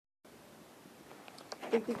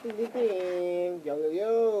Tick, tick, tick, tick, tick. Yo, yo,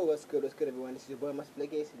 yo. What's good, everyone? This is your boy, musqal,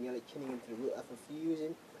 and you're tuning into the Root of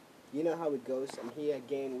Fusion. You know how it goes. I'm here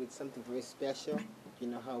again with something very special. You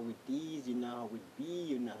know how it is, you know how it be,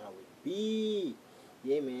 you know how it be.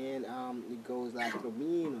 Yeah, man. It goes like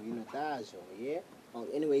Romino, you know, Tajo, yeah?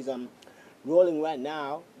 Anyways, I'm rolling right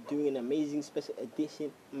now, doing an amazing special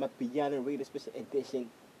edition, Amapiano Radio special edition.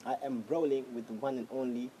 I am rolling with the one and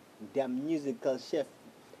only, the musical chef,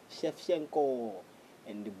 Chef Shenko,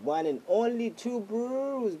 and the one and only two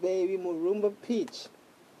brews, baby, Murumba Peach.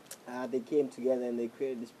 They came together and they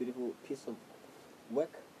created this beautiful piece of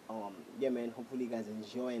work. Yeah, man, hopefully you guys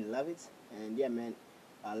enjoy and love it. And yeah, man,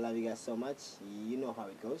 I love you guys so much. You know how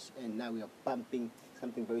it goes. And now we are pumping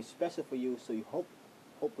something very special for you. So you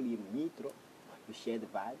hopefully you meet, you share the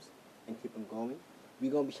vibes and keep on going.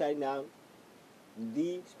 We're going to be shouting out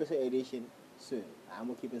the special edition soon. I'm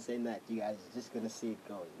going to keep on saying that. You guys are just going to see it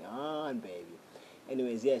going on, baby.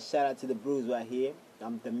 Anyways, yeah, shout out to the brews right here.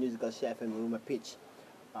 I'm the musical chef and Murumba Pitch.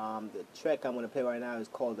 The track I'm going to play right now is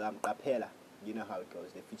called Capella. You know how it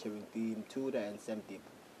goes. They're featuring Team Tudor and Sam Deep.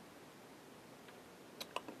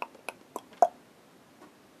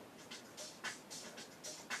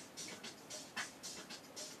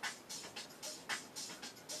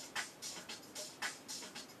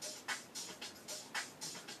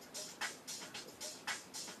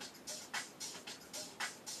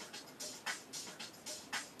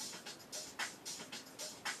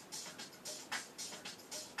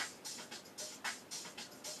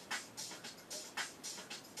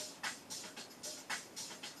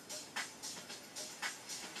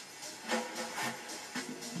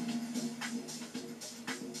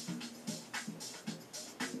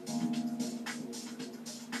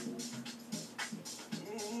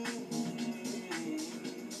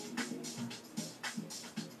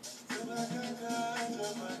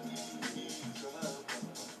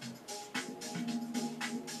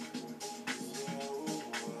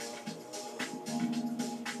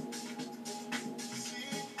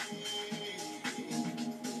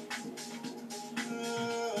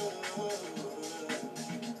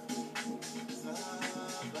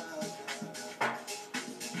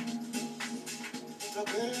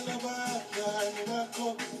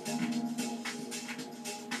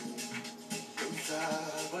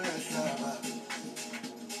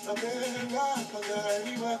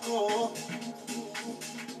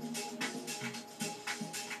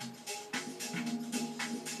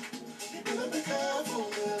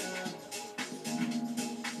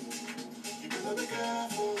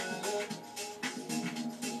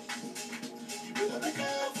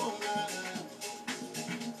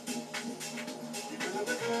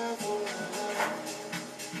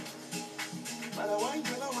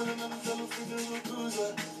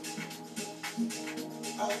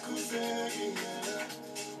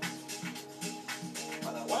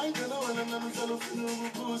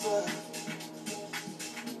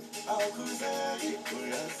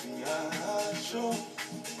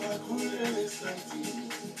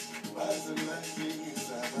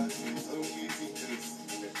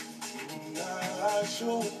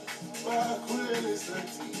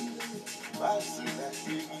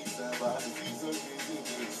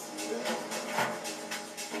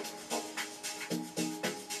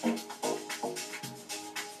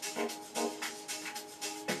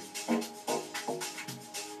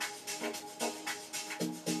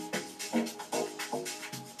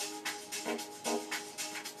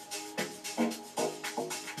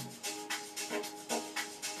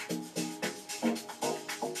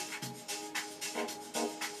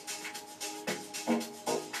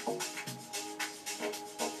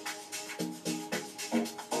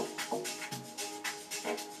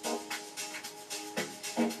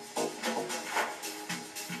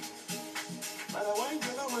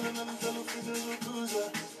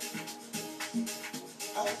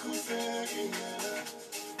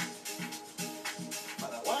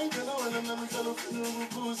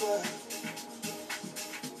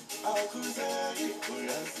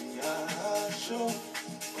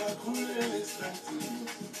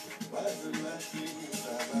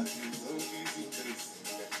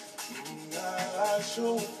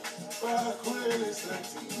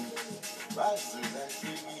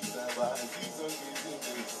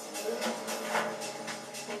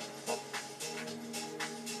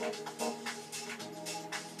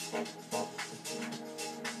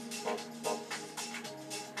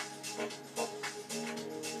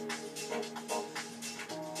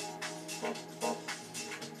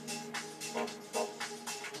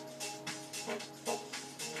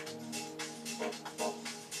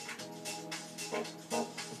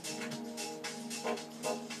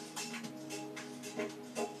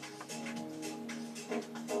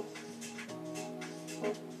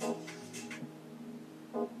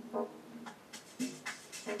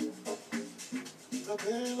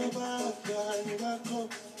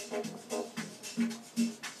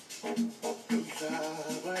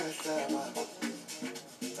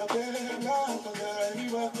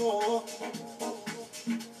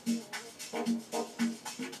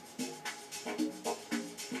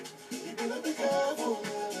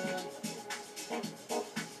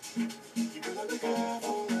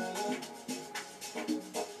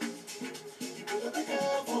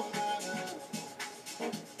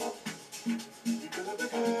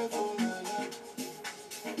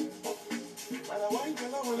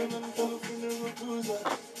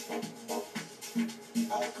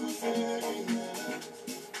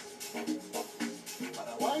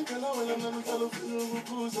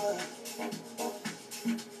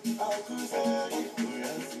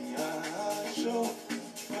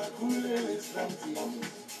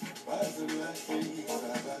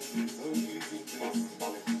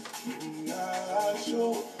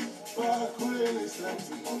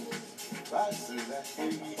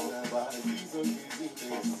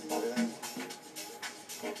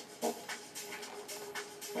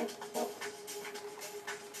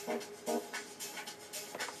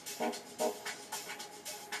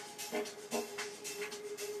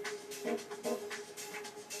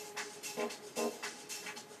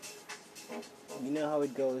 You know how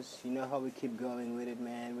it goes. You know how we keep going with it,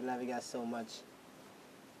 man. We love you guys so much.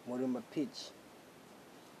 Murumba Pitch.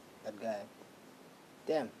 That guy.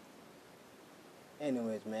 Damn.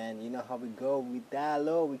 Anyways, man, you know how we go. We die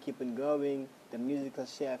low, we keep it going. The musical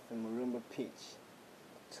chef and Murumba Pitch.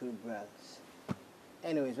 Two brothers.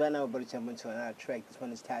 Anyways, right now we're about to jump into another track. This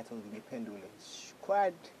one is titled The Pendulum. It's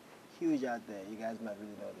quite huge out there. You guys might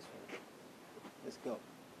really know this one. Let's go.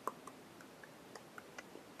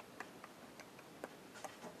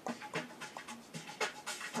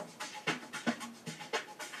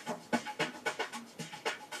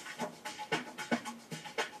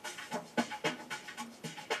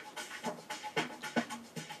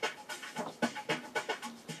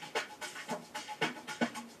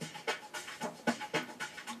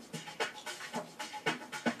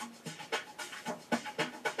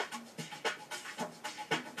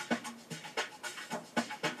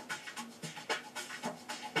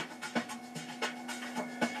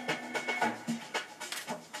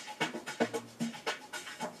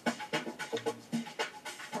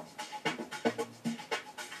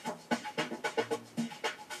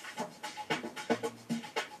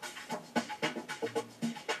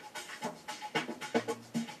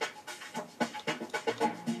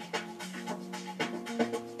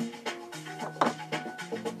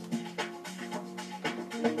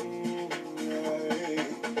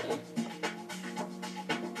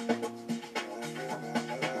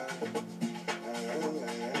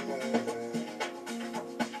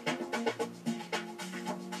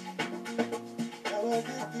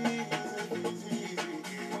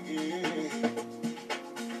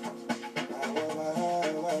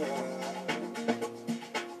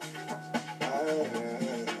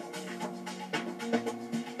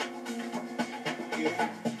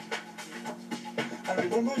 I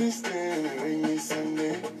remember this day, rainy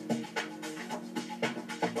Sunday.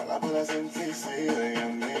 Palabras en say I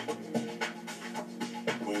am me.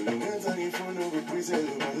 When you get on the phone, you go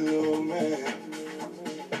present hello man.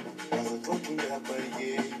 As a talking that by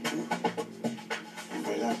you,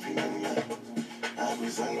 Uvela Pinania, I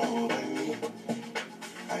was alone by me.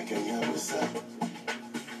 I can hear what's up.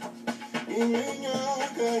 You may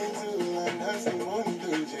not go into land, that's the one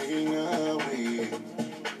thing changing away.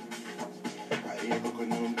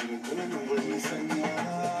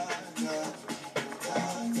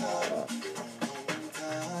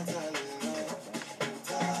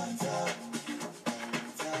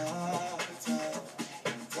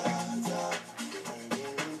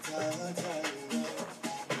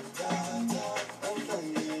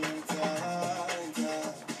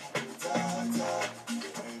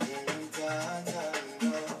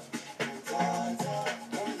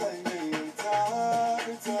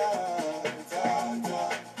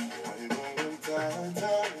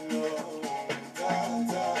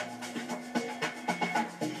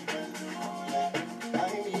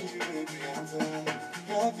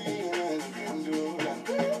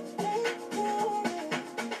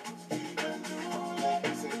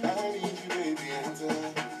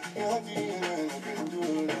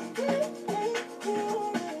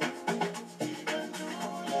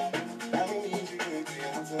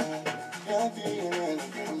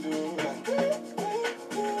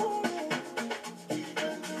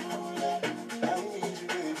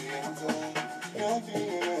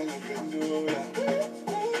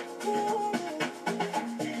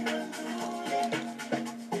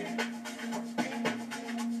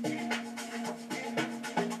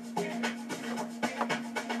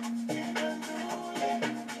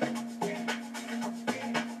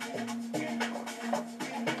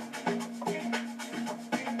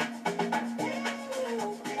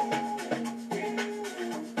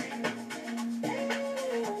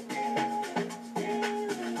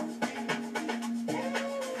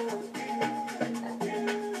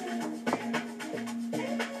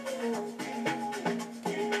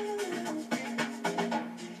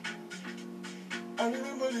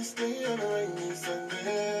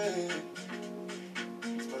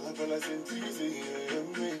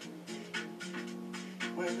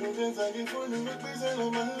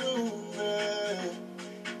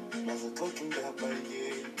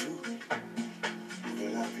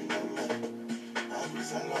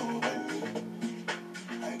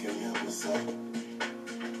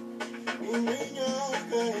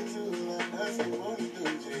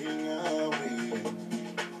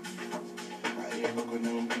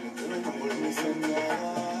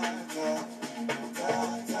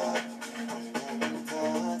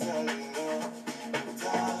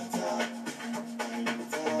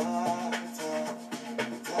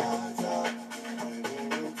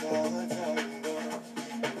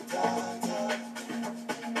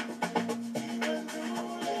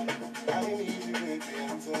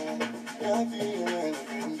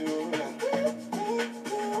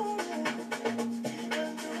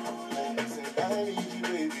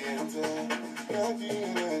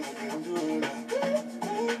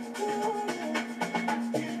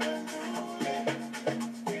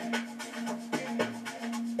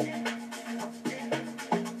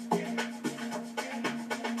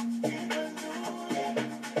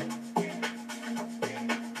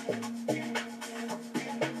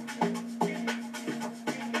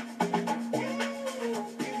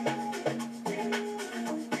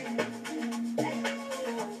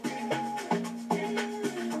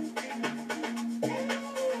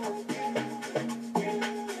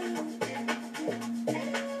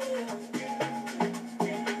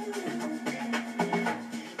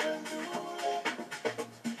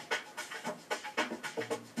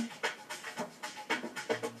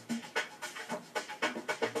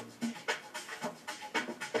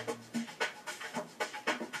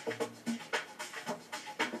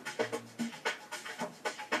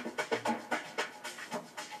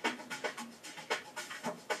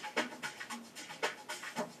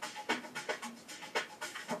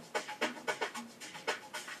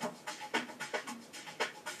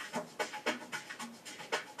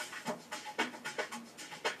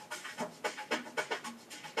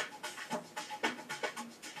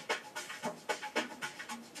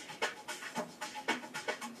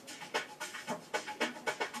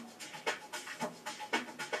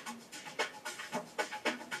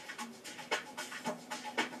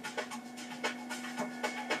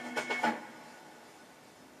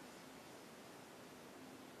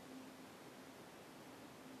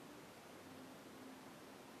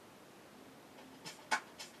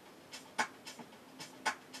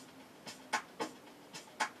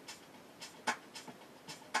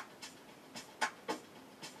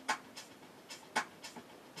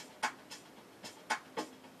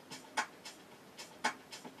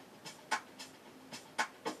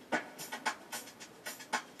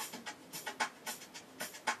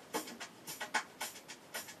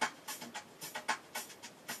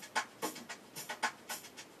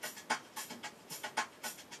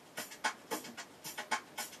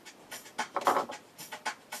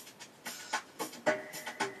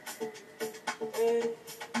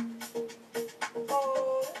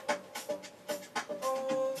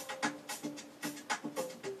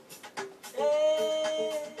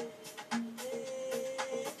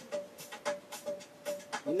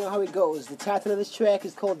 You know how it goes. The title of this track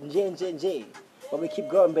is called J, but we keep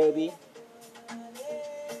going, baby.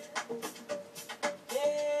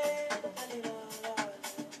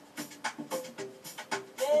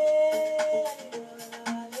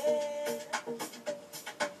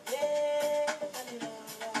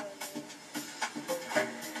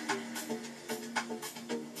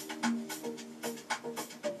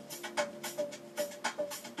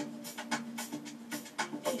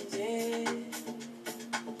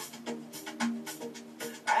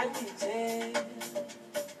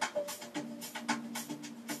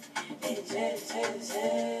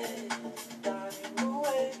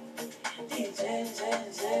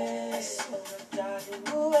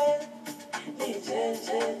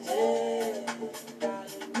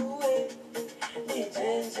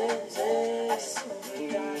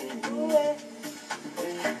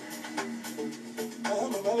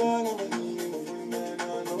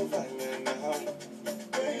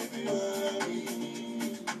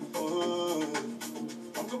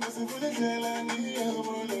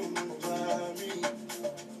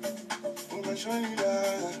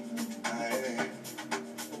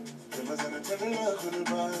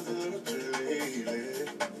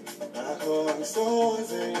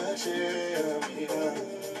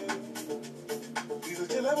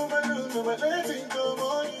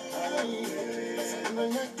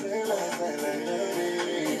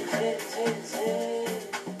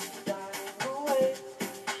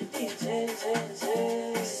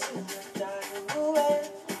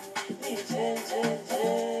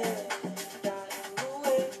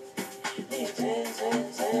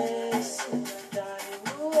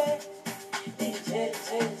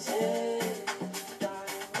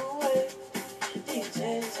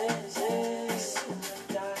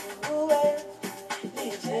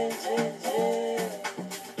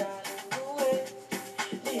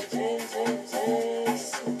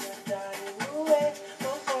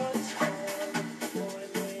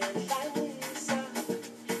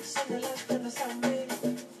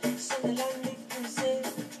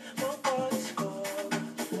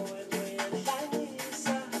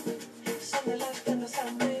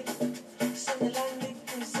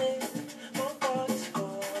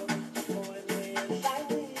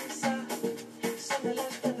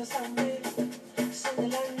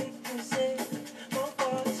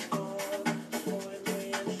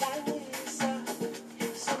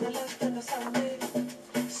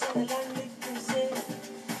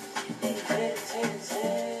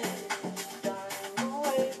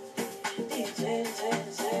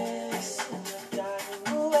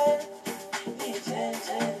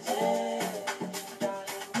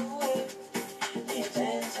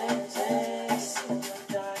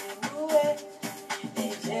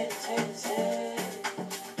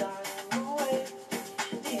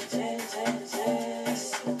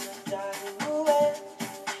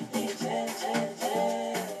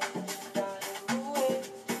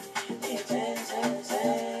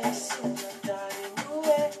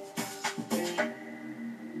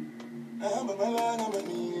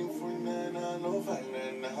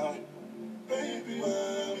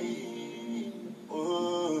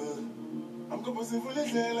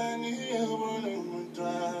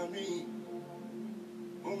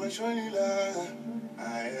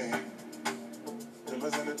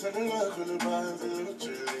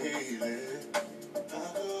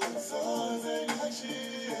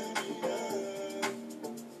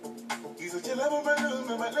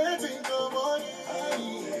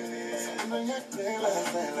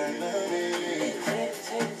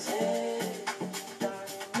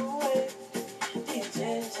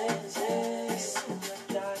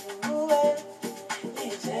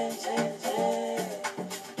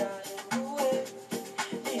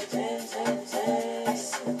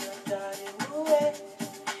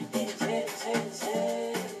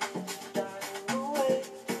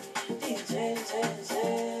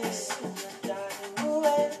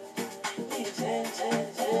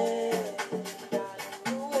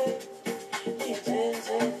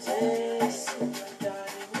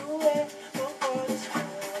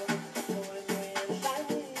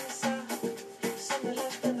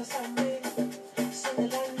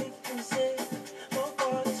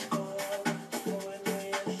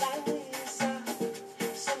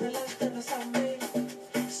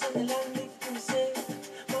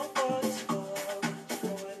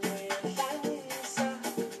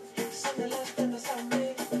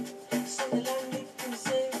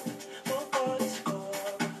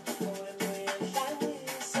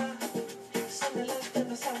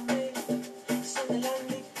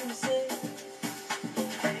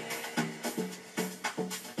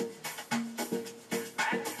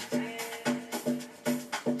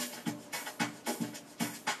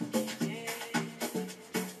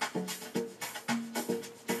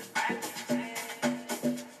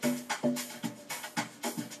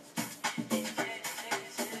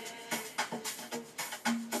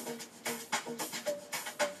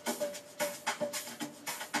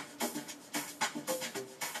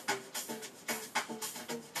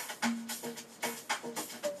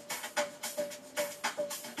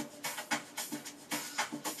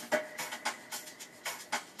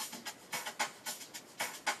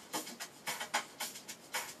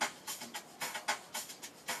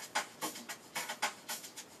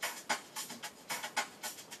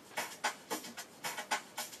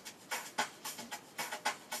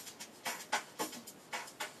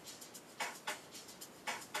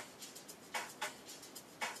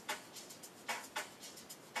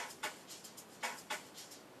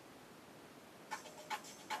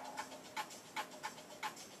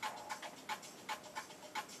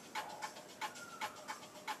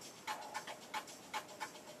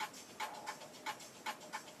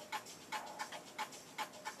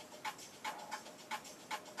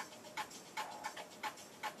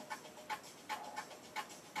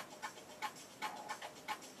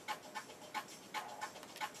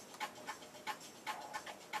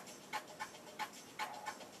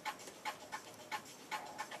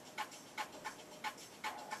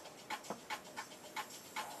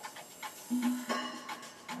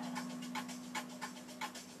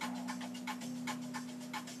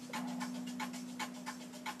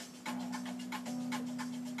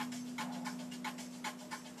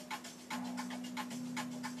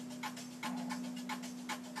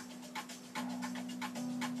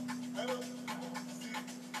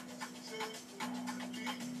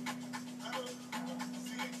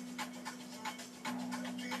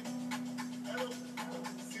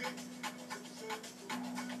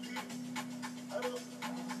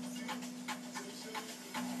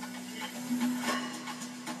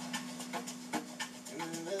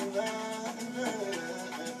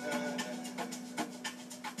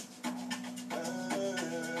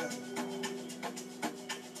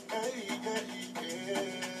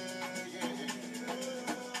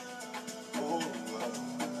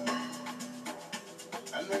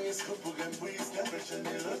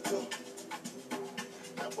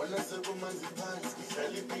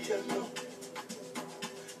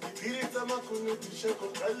 You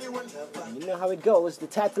know how it goes. The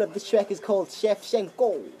title of this track is called Chef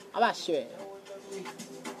Shenko. Abashwe.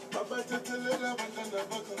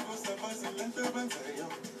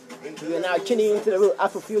 You are now tuning into the real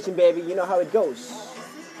Afrofusion, baby. You know how it goes.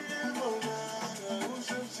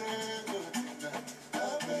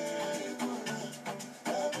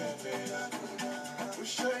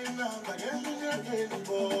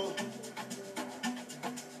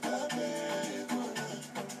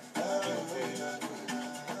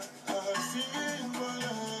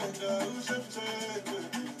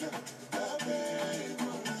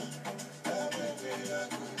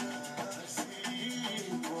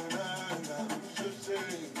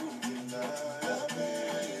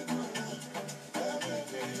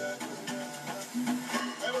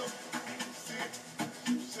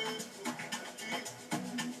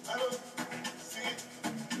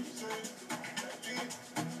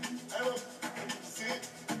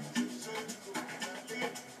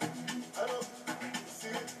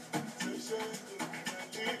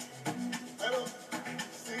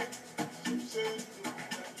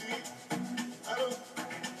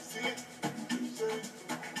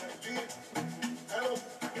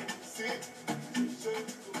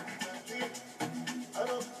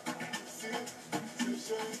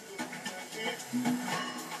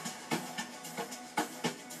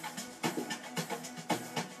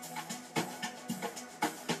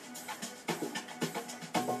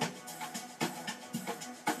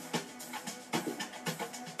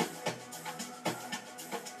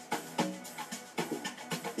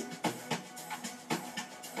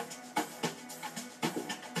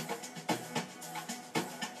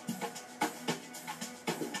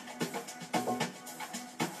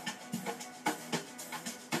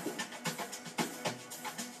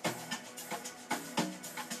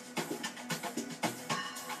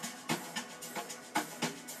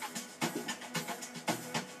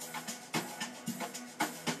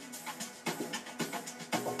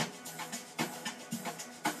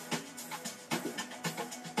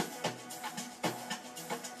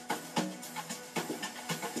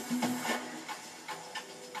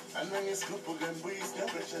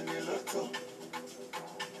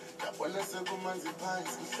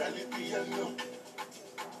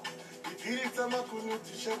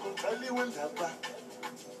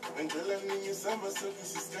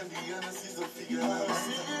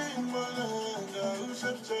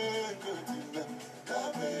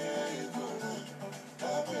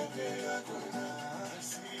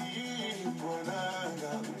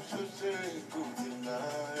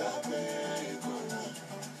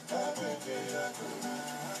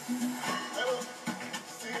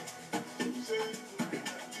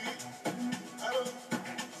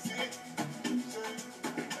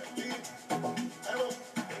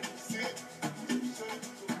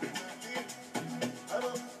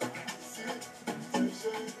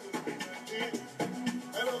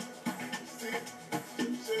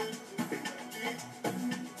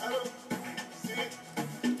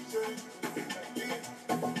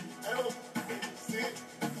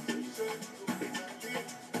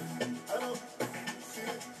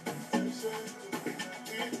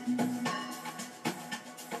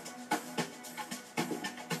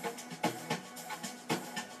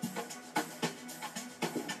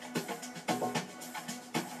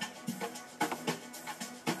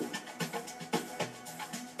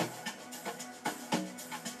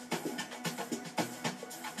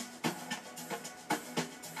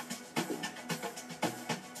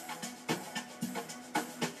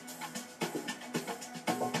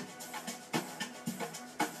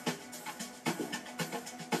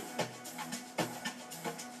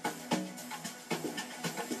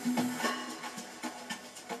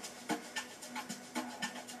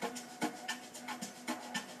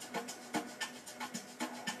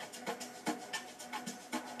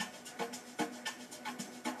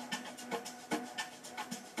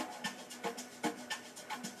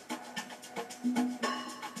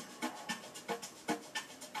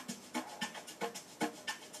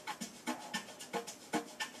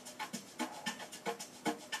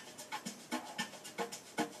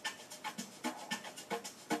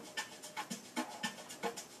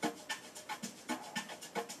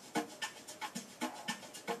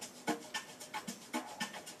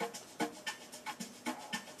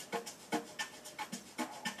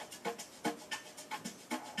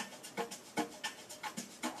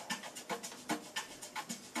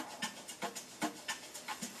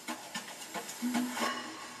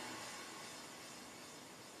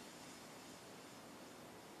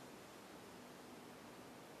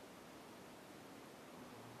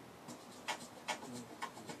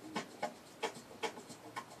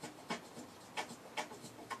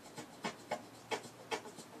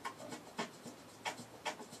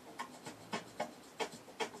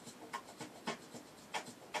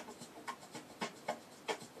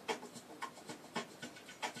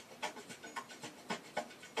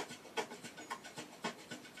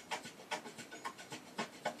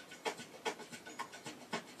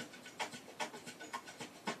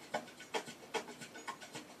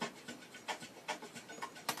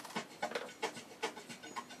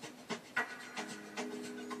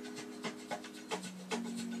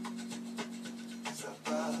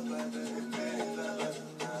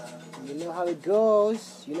 how it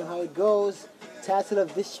goes. You know how it goes. Title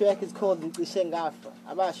of this track is called Nishengafa.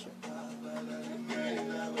 Abasho.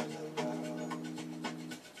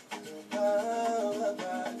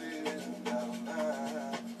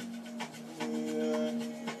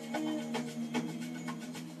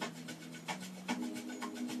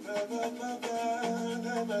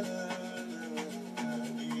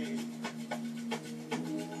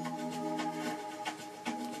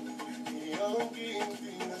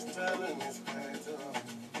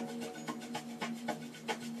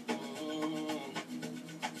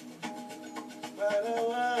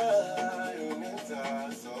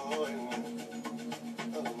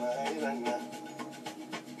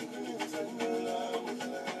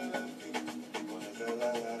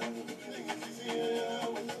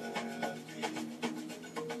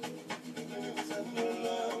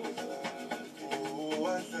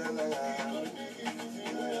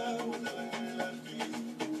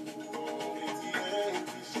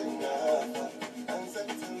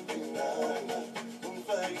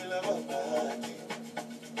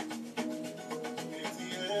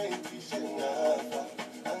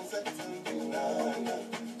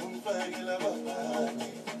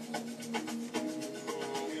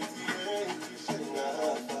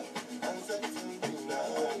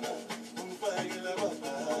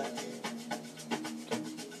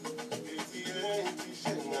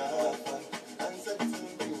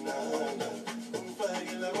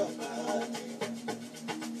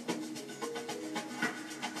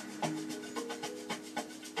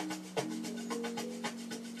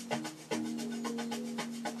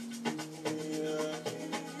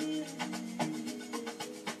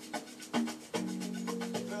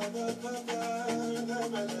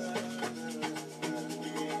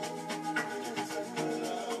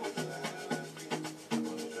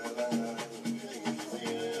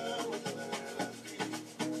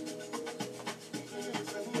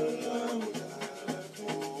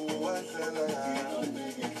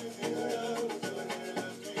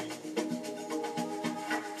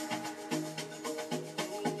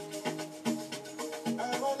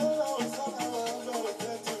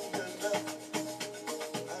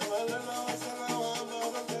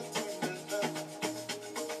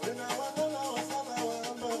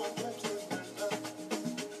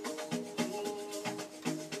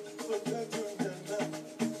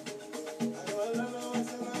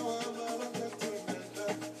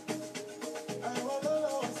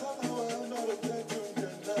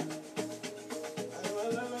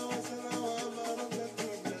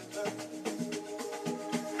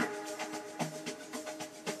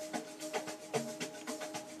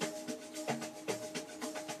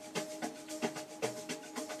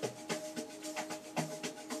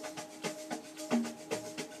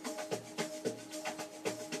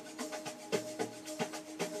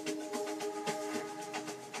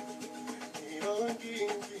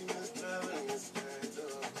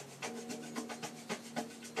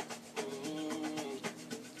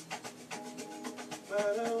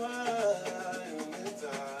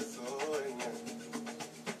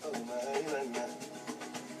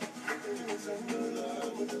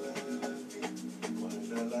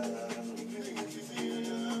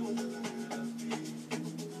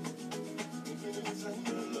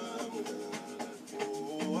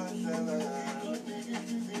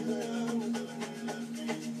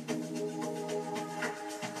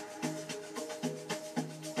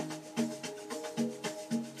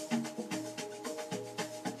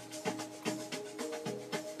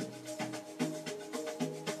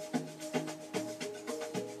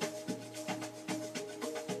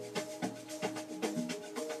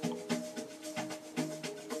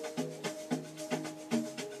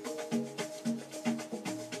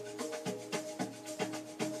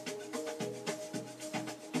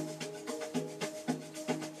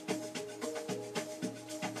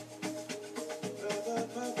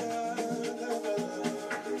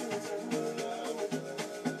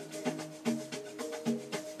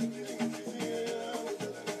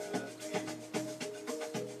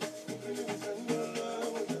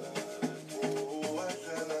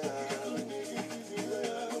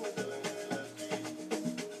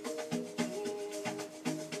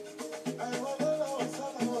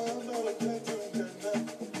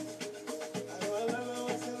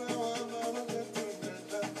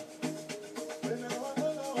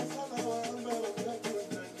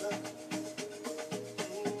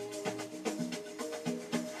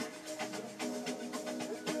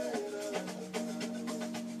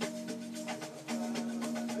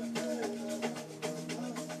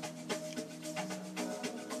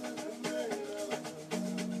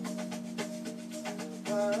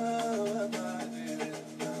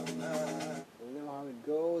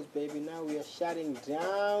 shutting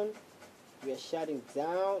down. We are shutting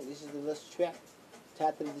down. This is the last track.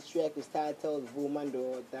 Title of the track is titled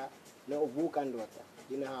Vumandota. No, Vukandota.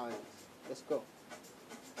 You know how it is. Let's go.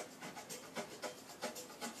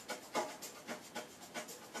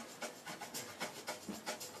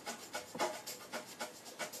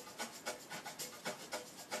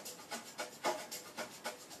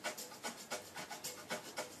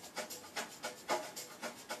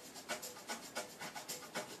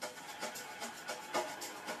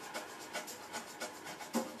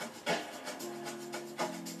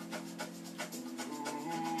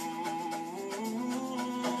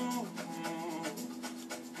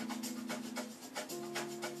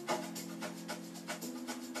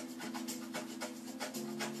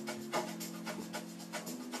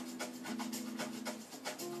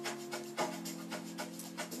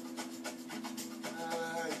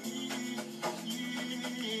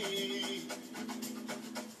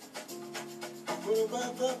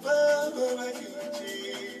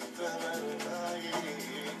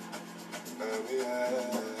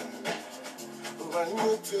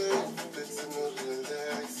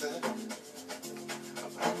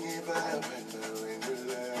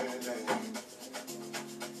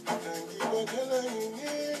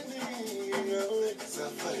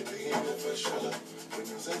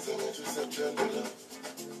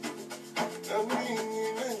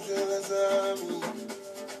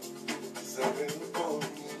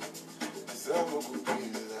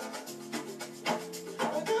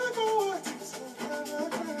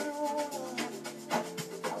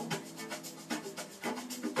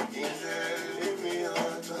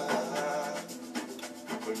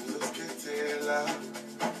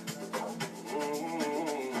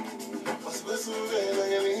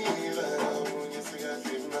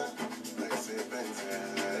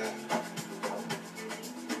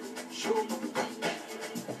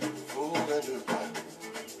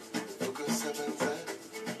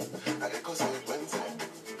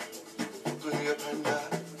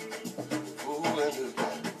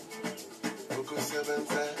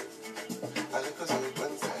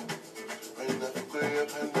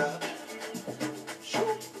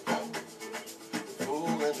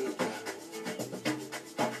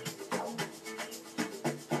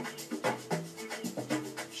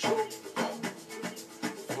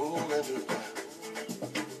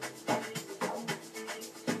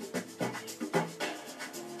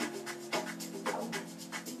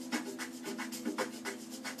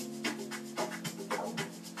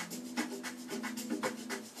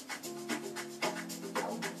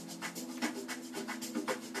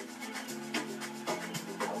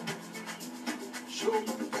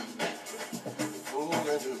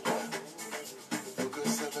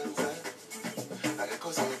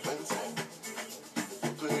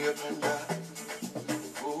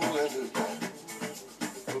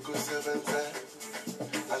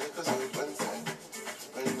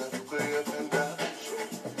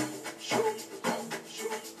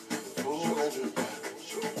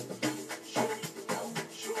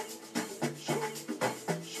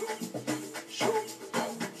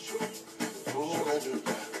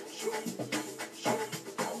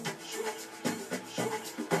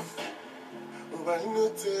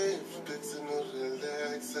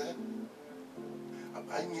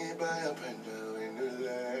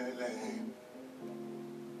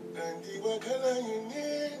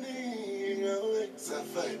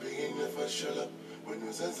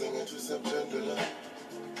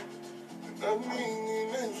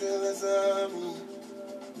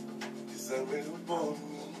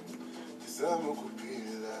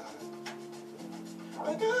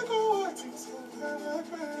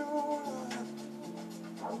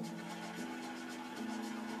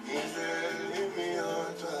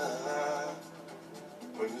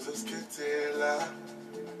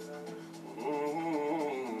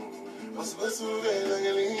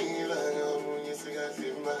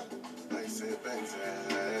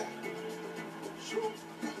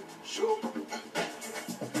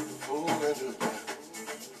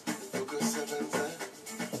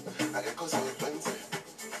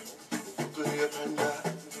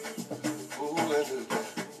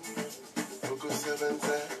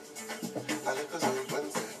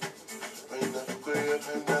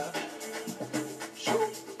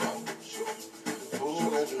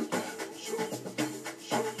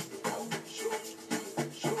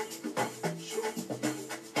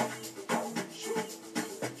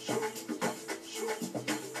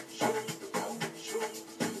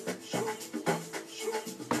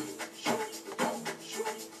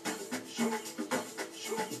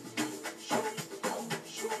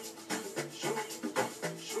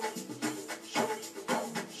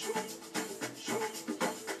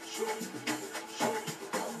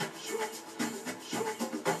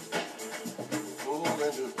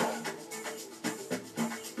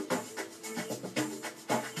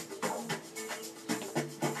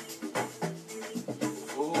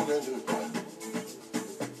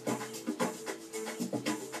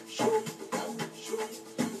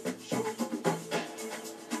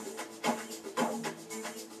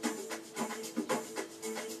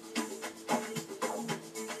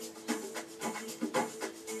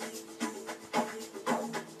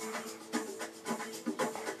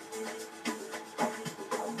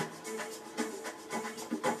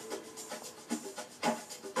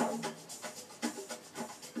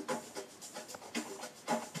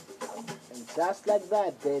 Just like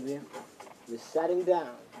that, baby. We're shutting down.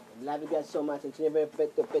 Love you guys so much. And very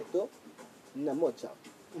peto na mocha.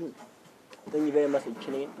 Thank you very much for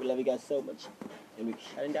tuning in. We love you guys so much. And we're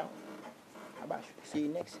shutting down. How about you? See you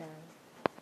next time.